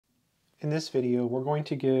In this video, we're going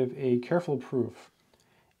to give a careful proof.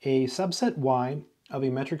 A subset Y of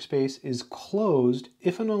a metric space is closed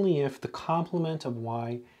if and only if the complement of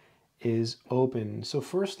Y is open. So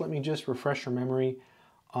first, let me just refresh your memory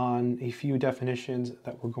on a few definitions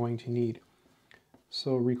that we're going to need.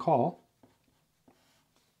 So recall,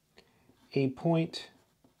 a point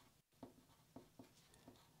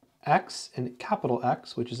X, and capital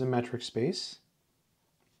X, which is a metric space,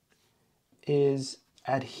 is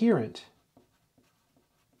adherent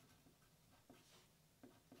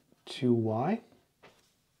to Y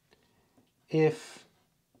if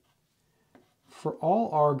for all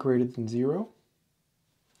r greater than 0,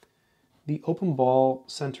 the open ball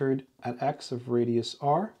centered at X of radius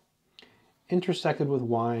r intersected with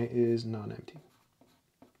Y is non-empty.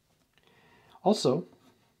 Also,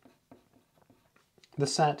 the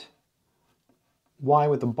set Y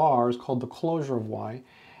with the bar is called the closure of Y,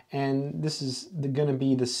 and this is going to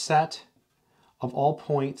be the set of all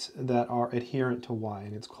points that are adherent to Y,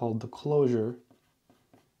 and it's called the closure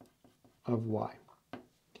of Y.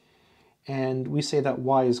 And we say that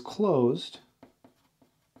Y is closed.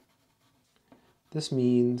 This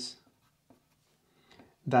means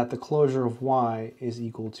that the closure of Y is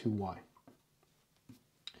equal to Y.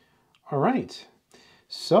 All right,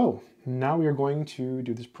 so now we are going to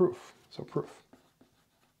do this proof. So proof.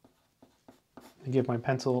 Let me give my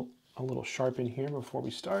pencil a little sharpen here before we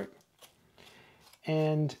start.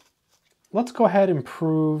 And let's go ahead and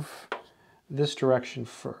prove this direction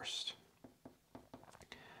first.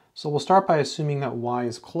 So we'll start by assuming that Y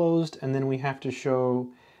is closed, and then we have to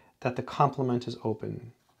show that the complement is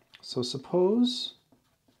open. So suppose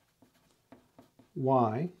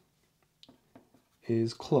Y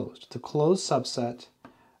is closed. It's a closed subset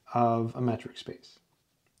of a metric space.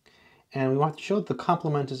 And we want to show that the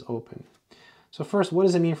complement is open. So first, what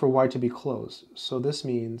does it mean for Y to be closed? So this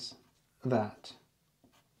means that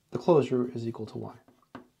the closure is equal to Y.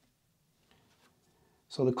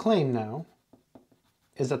 So the claim now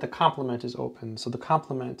is that the complement is open. So the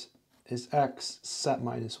complement is X set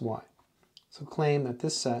minus Y. So claim that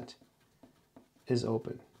this set is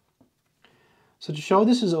open. So to show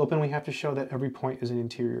this is open, we have to show that every point is an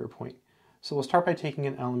interior point. So we'll start by taking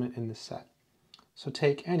an element in this set. So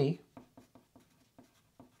take any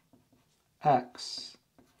X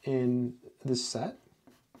in this set.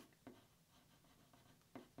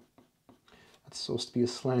 That's supposed to be a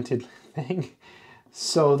slanted thing.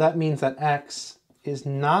 So that means that X is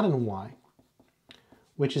not in Y,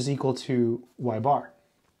 which is equal to Y bar.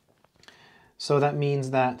 So that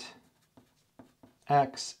means that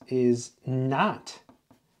X is not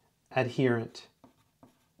adherent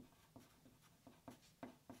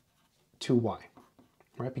to Y,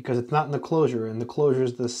 right? Because it's not in the closure, and the closure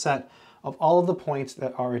is the set of all of the points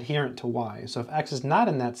that are adherent to Y. So if X is not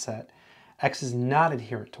in that set, X is not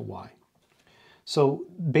adherent to Y. So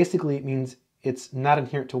basically it means it's not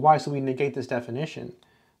adherent to Y, so we negate this definition.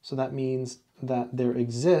 So that means that there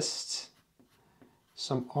exists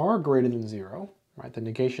some r greater than 0, right? The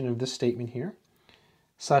negation of this statement here,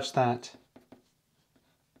 such that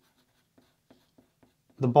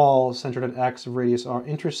the ball centered at X of radius r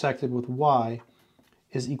intersected with Y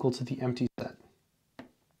is equal to the empty set.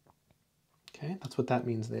 Okay, that's what that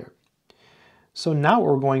means there. So now what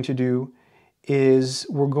we're going to do is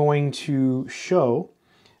we're going to show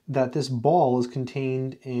that this ball is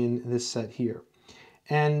contained in this set here.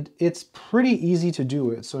 And it's pretty easy to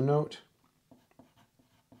do it. So note,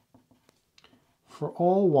 for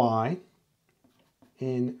all Y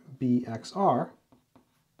in BXR,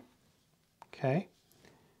 okay,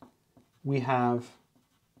 we have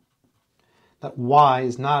that Y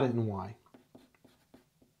is not in Y.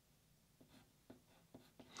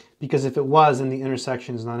 Because if it was, then the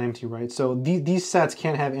intersection is not empty, right? So these sets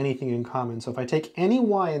can't have anything in common. So if I take any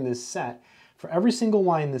Y in this set, for every single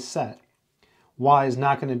Y in this set, Y is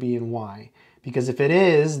not going to be in Y. Because if it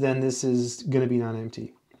is, then this is going to be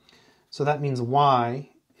non-empty. So that means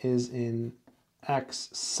Y is in X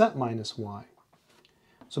set minus Y.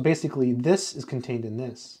 So basically this is contained in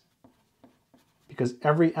this, because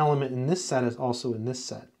every element in this set is also in this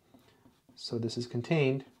set. So this is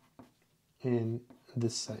contained in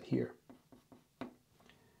this set here.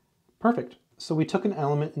 Perfect. So we took an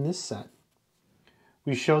element in this set.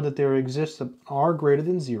 We showed that there exists an r greater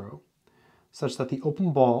than 0, such that the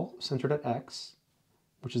open ball centered at X,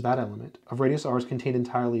 which is that element, of radius r is contained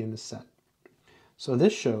entirely in this set. So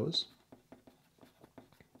this shows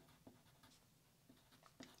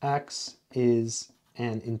X is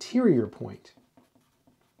an interior point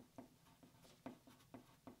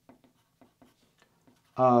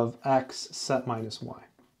of X set minus Y.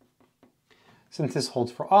 Since this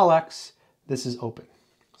holds for all x, this is open.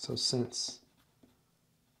 So since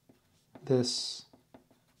this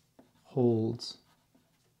holds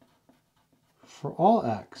for all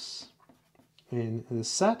x in this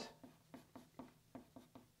set,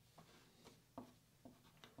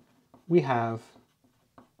 we have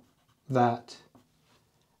that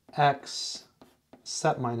x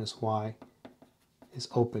set minus y is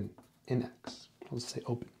open in x. Let's say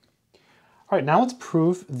open. All right, now let's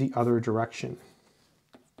prove the other direction.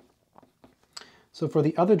 So for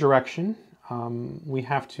the other direction, we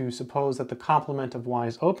have to suppose that the complement of y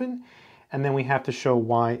is open, and then we have to show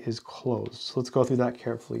y is closed. So let's go through that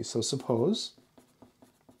carefully. So suppose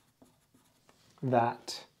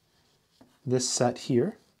that this set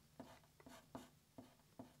here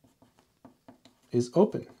is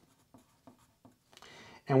open,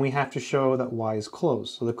 and we have to show that y is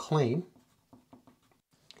closed. So the claim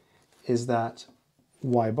is that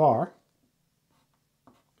y bar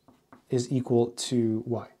is equal to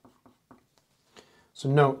y. So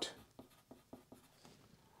note,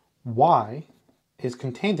 y is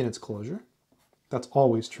contained in its closure. That's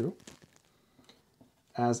always true,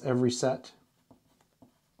 as every set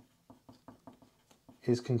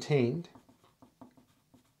is contained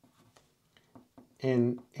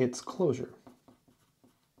in its closure.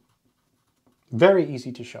 Very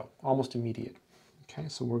easy to show, almost immediate. Okay,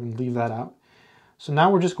 so we're going to leave that out. So now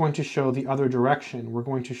we're just going to show the other direction. We're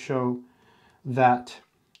going to show that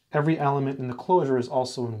every element in the closure is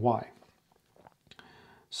also in y.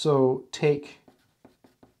 So take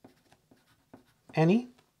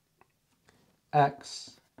any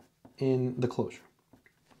x in the closure.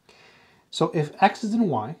 So if x is in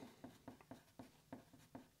y,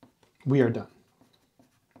 we are done.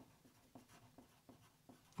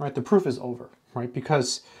 All right, the proof is over, right?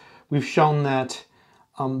 Because we've shown that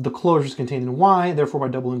the closure is contained in y, therefore by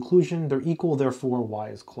double inclusion, they're equal, therefore y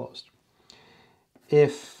is closed.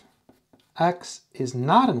 If x is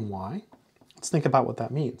not in y, let's think about what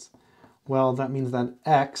that means. Well, that means that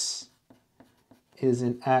x is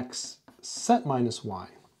in x set minus y,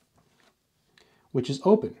 which is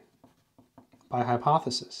open by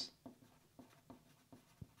hypothesis.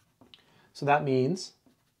 So that means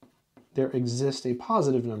there exists a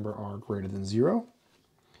positive number r greater than 0,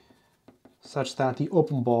 such that the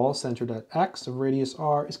open ball centered at x of radius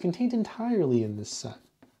r is contained entirely in this set.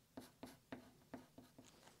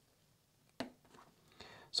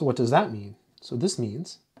 So what does that mean? So this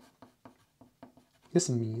means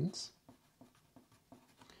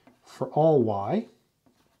for all y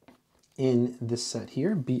in this set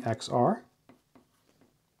here, bxr,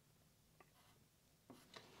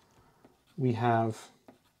 we have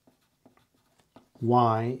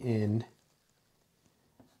y in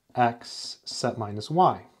x set minus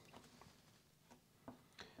y.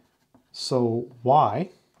 So y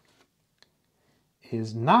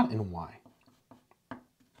is not in y.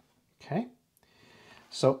 Okay?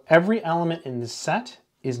 So every element in this set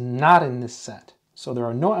is not in this set. So there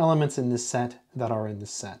are no elements in this set that are in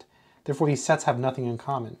this set. Therefore, these sets have nothing in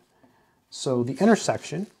common. So the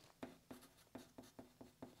intersection,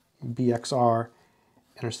 bxr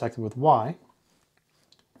intersected with y,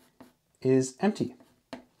 is empty.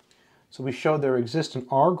 So we showed there exists an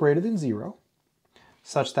r greater than 0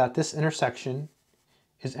 such that this intersection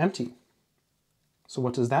is empty. So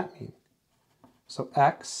what does that mean? So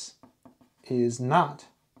x is not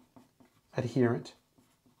adherent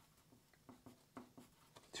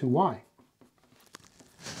to y.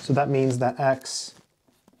 So that means that x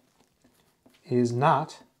is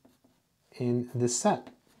not in this set.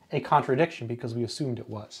 A contradiction because we assumed it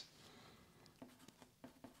was.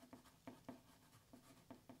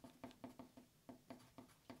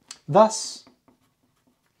 Thus,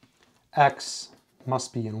 x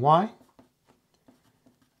must be in y,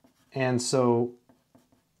 and so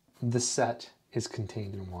the set is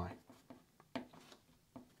contained in y.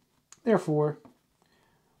 Therefore,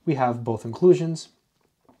 we have both inclusions.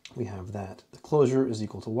 We have that the closure is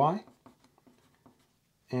equal to y,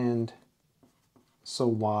 and so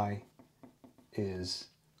y is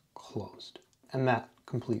closed. And that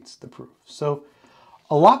completes the proof. So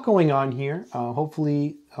a lot going on here.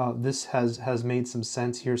 Hopefully this has made some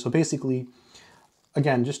sense here. So basically,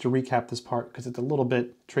 again, just to recap this part, because it's a little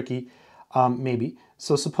bit tricky, maybe.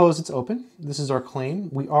 So suppose it's open. This is our claim.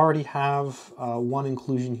 We already have one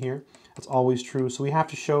inclusion here. That's always true. So we have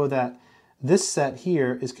to show that this set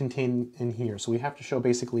here is contained in here. So we have to show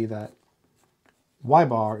basically that y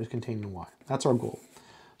bar is contained in y. That's our goal.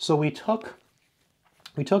 So we took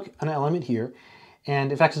an element here,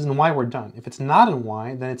 and if x is in y, we're done. If it's not in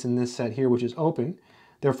y, then it's in this set here, which is open.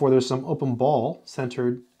 Therefore, there's some open ball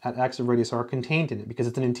centered at x of radius r contained in it because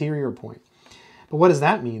it's an interior point. But what does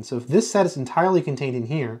that mean? So if this set is entirely contained in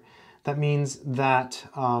here, that means that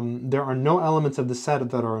there are no elements of the set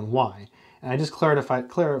that are in y. And I just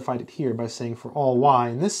clarified it here by saying for all y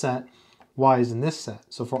in this set, y is in this set.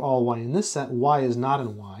 So for all y in this set, y is not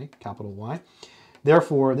in y, capital Y.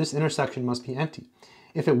 Therefore, this intersection must be empty.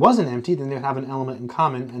 If it wasn't empty, then they would have an element in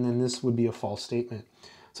common, and then this would be a false statement.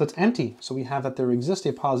 So it's empty. So we have that there exists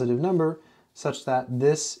a positive number such that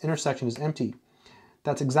this intersection is empty.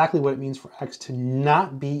 That's exactly what it means for x to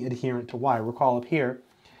not be adherent to y. Recall up here,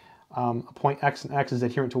 a point x and x is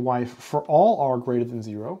adherent to y for all r greater than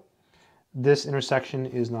 0. This intersection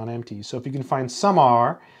is not empty. So if you can find some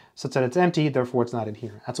r such that it's empty, therefore it's not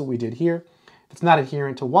adherent. That's what we did here. If it's not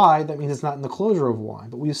adherent to y, that means it's not in the closure of y.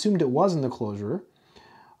 But we assumed it was in the closure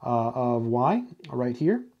of y right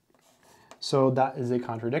here. So that is a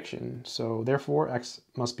contradiction. So therefore x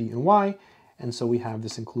must be in y, and so we have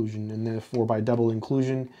this inclusion, and therefore by double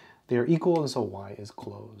inclusion they are equal, and so y is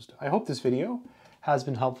closed. I hope this video has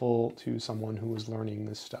been helpful to someone who is learning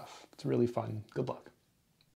this stuff. It's really fun. Good luck.